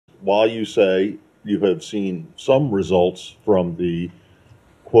while you say you have seen some results from the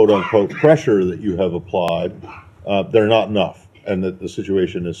quote-unquote pressure that you have applied, they're not enough, and that the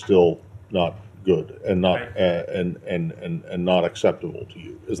situation is still not good and not and not acceptable to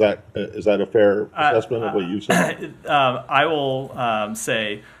you. Is that a fair assessment of what you said? I will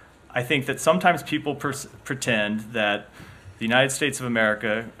say, I think that sometimes people pretend that the United States of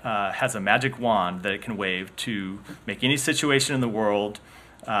America has a magic wand that it can wave to make any situation in the world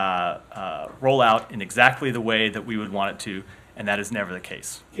roll out in exactly the way that we would want it to, and that is never the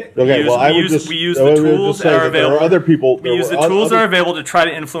case. Okay, we use the tools that are available. There are other people. We use the tools that are available to try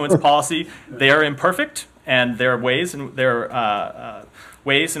to influence policy. They are imperfect, and there are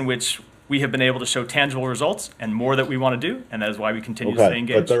ways in which we have been able to show tangible results and more that we want to do, and that is why we continue to stay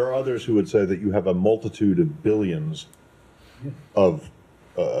engaged. But there are others who would say that you have a multitude of billions of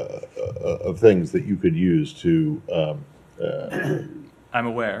things that you could use to. I'm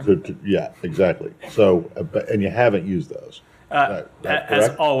aware. Yeah, exactly. So, and you haven't used those.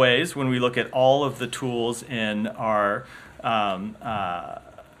 As always, when we look at all of the tools in our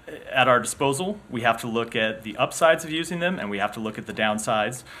at our disposal, we have to look at the upsides of using them, and we have to look at the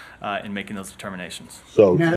downsides in making those determinations. So.